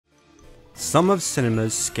Some of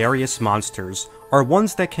cinema's scariest monsters are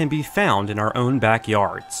ones that can be found in our own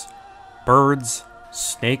backyards. Birds,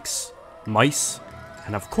 snakes, mice,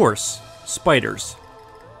 and of course, spiders.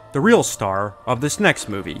 The real star of this next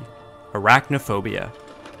movie, Arachnophobia,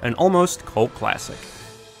 an almost cult classic.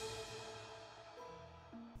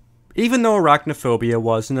 Even though Arachnophobia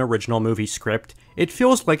was an original movie script, it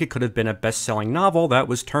feels like it could have been a best-selling novel that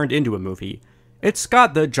was turned into a movie. It's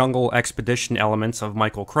got the jungle expedition elements of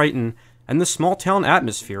Michael Crichton and the small-town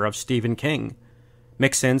atmosphere of Stephen King.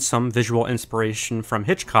 Mix in some visual inspiration from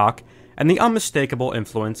Hitchcock and the unmistakable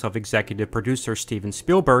influence of executive producer Steven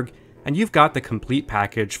Spielberg, and you've got the complete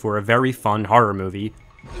package for a very fun horror movie.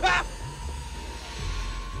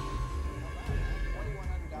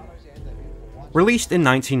 Released in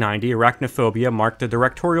 1990, Arachnophobia marked the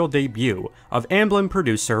directorial debut of Amblin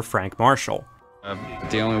producer Frank Marshall.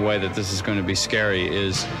 The only way that this is going to be scary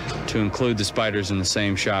is to include the spiders in the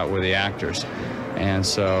same shot with the actors. And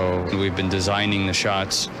so we've been designing the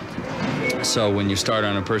shots so when you start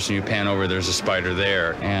on a person, you pan over, there's a spider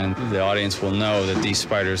there. And the audience will know that these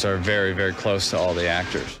spiders are very, very close to all the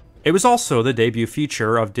actors. It was also the debut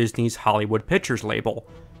feature of Disney's Hollywood Pictures label,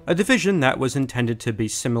 a division that was intended to be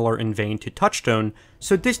similar in vein to Touchstone,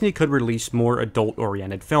 so Disney could release more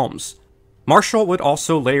adult-oriented films. Marshall would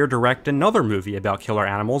also later direct another movie about killer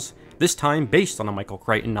animals, this time based on a Michael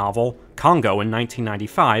Crichton novel, Congo, in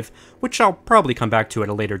 1995, which I'll probably come back to at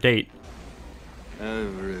a later date.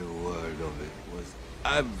 Every word of it was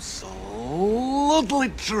absolutely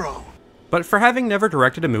true. But for having never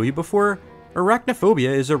directed a movie before, Arachnophobia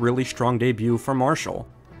is a really strong debut for Marshall.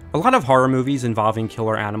 A lot of horror movies involving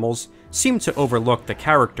killer animals seem to overlook the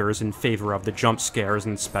characters in favor of the jump scares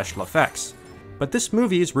and special effects. But this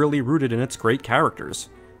movie is really rooted in its great characters.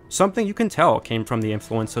 Something you can tell came from the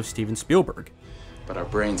influence of Steven Spielberg. But our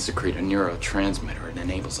brains secrete a neurotransmitter and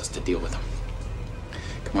enables us to deal with them.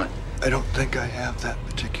 Come on. I don't think I have that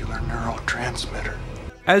particular neurotransmitter.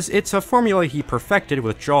 As it's a formula he perfected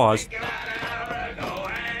with Jaws.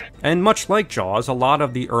 And much like Jaws, a lot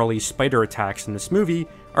of the early spider attacks in this movie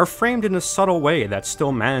are framed in a subtle way that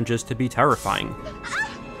still manages to be terrifying.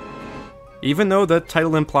 Even though the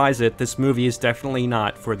title implies it, this movie is definitely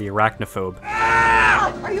not for the arachnophobe.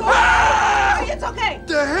 Are you okay? It's okay!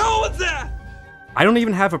 The hell was that? I don't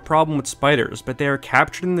even have a problem with spiders, but they are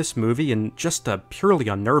captured in this movie in just a purely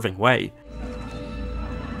unnerving way.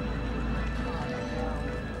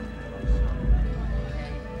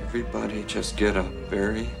 Everybody just get up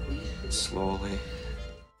very slowly.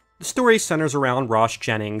 The story centers around Ross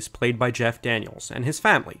Jennings, played by Jeff Daniels, and his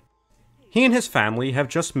family. He and his family have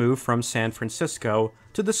just moved from San Francisco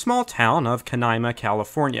to the small town of Canaima,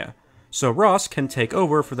 California, so Ross can take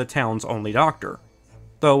over for the town's only doctor.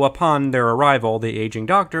 Though upon their arrival, the aging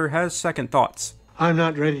doctor has second thoughts. I'm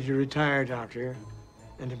not ready to retire, Doctor.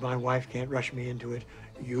 And if my wife can't rush me into it,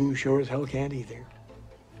 you sure as hell can't either.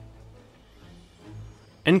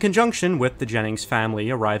 In conjunction with the Jennings family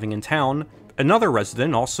arriving in town, another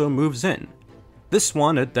resident also moves in. This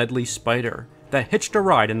one a deadly spider that hitched a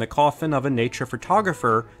ride in the coffin of a nature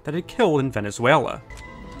photographer that had killed in Venezuela.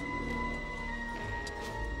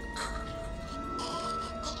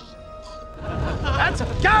 That's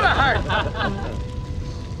gotta hurt!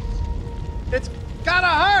 It's gotta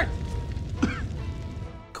hurt!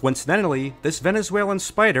 Coincidentally, this Venezuelan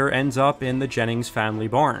spider ends up in the Jennings family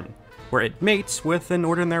barn, where it mates with an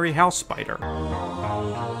ordinary house spider.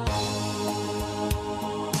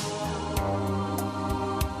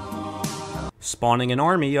 Spawning an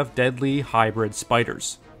army of deadly hybrid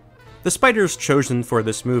spiders. The spiders chosen for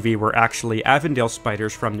this movie were actually Avondale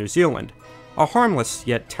spiders from New Zealand, a harmless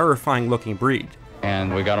yet terrifying looking breed.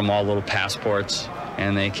 And we got them all little passports,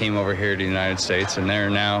 and they came over here to the United States, and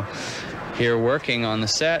they're now here working on the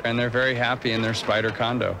set, and they're very happy in their spider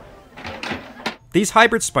condo. These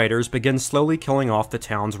hybrid spiders begin slowly killing off the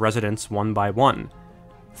town's residents one by one.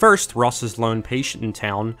 First, Ross's lone patient in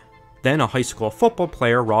town, then a high school football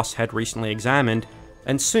player Ross had recently examined,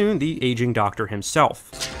 and soon the aging doctor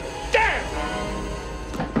himself. Damn!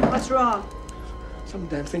 What's wrong? Some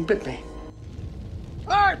damn thing bit me.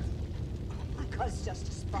 Hurt! Because just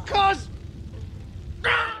a spot. Because...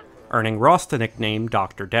 Earning Ross the nickname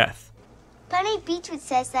Dr. Death. Bunny Beachwood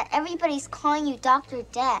says that everybody's calling you Dr.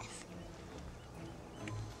 Death.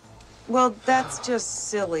 Well, that's just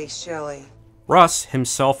silly, Shelley. Ross,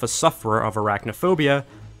 himself a sufferer of arachnophobia,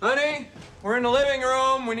 Honey, we're in the living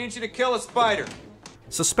room. We need you to kill a spider.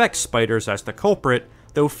 suspects spiders as the culprit,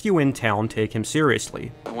 though few in town take him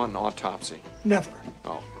seriously. I want an autopsy. Never.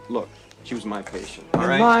 Oh, look, she was my patient, all Been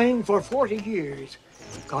right? mine for 40 years.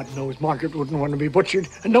 God knows Margaret wouldn't want to be butchered,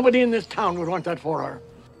 and nobody in this town would want that for her.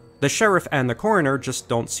 The sheriff and the coroner just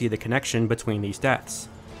don't see the connection between these deaths.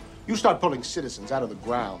 You start pulling citizens out of the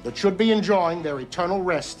ground that should be enjoying their eternal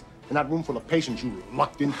rest in that room full of patients you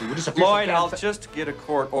locked into. Lloyd, I'll just get a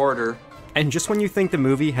court order. And just when you think the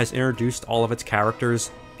movie has introduced all of its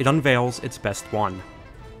characters, it unveils its best one.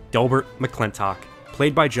 Delbert McClintock,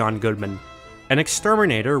 played by John Goodman, an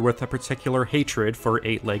exterminator with a particular hatred for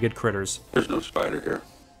eight-legged critters. There's no spider here,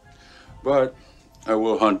 but I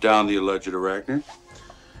will hunt down the alleged arachnid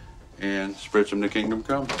and spritz him to kingdom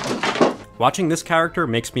come. Watching this character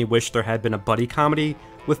makes me wish there had been a buddy comedy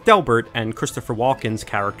with Delbert and Christopher Walken's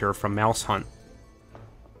character from Mouse Hunt.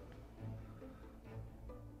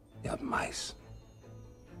 Yeah, mice.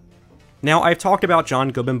 Now, I've talked about John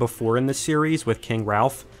Goodman before in this series with King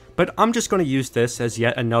Ralph, but I'm just going to use this as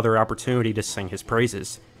yet another opportunity to sing his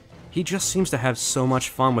praises. He just seems to have so much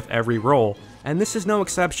fun with every role, and this is no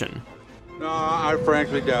exception. No, I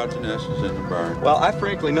frankly doubt the nest is in the barn. Well, I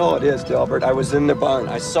frankly know it is, Delbert. I was in the barn.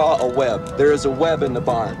 I saw a web. There is a web in the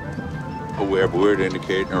barn. A web would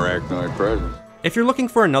indicate an arachnoid presence. If you're looking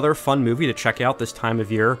for another fun movie to check out this time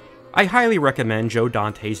of year, I highly recommend Joe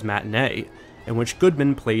Dante's Matinee, in which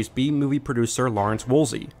Goodman plays B-movie producer Lawrence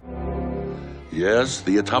Woolsey. Yes,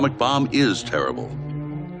 the atomic bomb is terrible.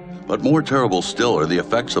 But more terrible still are the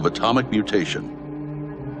effects of atomic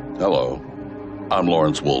mutation. Hello, I'm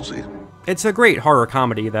Lawrence Woolsey. It's a great horror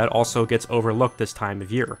comedy that also gets overlooked this time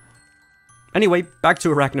of year. Anyway, back to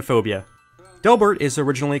Arachnophobia. Delbert is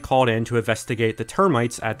originally called in to investigate the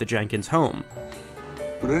termites at the Jenkins home.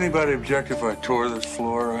 Would anybody object if I tore this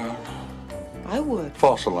floor out? I would.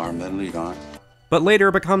 False alarm, then lead on. But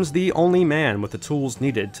later becomes the only man with the tools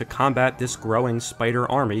needed to combat this growing spider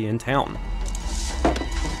army in town.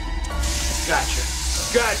 Gotcha.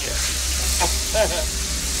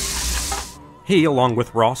 He, along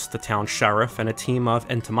with Ross, the town sheriff, and a team of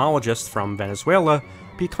entomologists from Venezuela,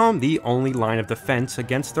 become the only line of defense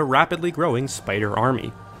against the rapidly growing spider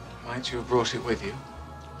army. Might you have brought it with you?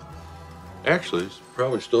 Actually, it's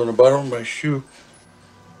probably still in the bottom of my shoe.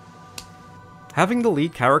 Having the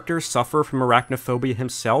lead character suffer from arachnophobia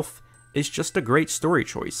himself is just a great story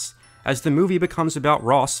choice, as the movie becomes about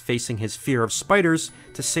Ross facing his fear of spiders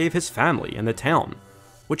to save his family and the town,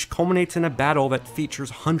 which culminates in a battle that features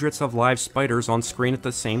hundreds of live spiders on screen at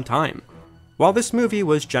the same time. While this movie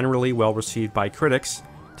was generally well received by critics,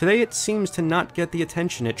 today it seems to not get the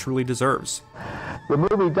attention it truly deserves. The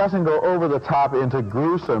movie doesn't go over the top into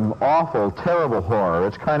gruesome, awful, terrible horror.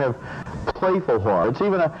 It's kind of playful horror. It's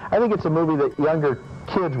even I think it's a movie that younger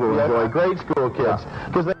kids will enjoy, grade school kids,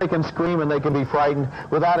 because they can scream and they can be frightened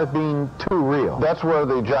without it being too real. That's where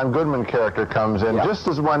the John Goodman character comes in. Just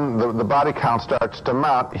as when the body count starts to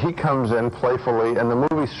mount, he comes in playfully, and the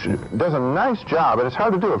movie does a nice job, and it's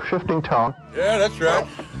hard to do, of shifting tone. Yeah, that's right.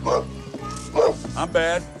 I'm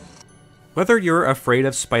bad. Whether you're afraid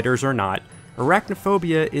of spiders or not,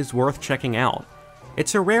 Arachnophobia is worth checking out.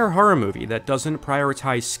 It's a rare horror movie that doesn't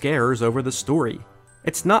prioritize scares over the story.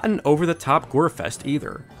 It's not an over-the-top gore fest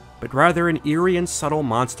either, but rather an eerie and subtle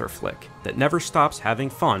monster flick that never stops having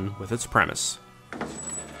fun with its premise.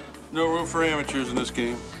 No room for amateurs in this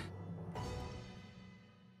game.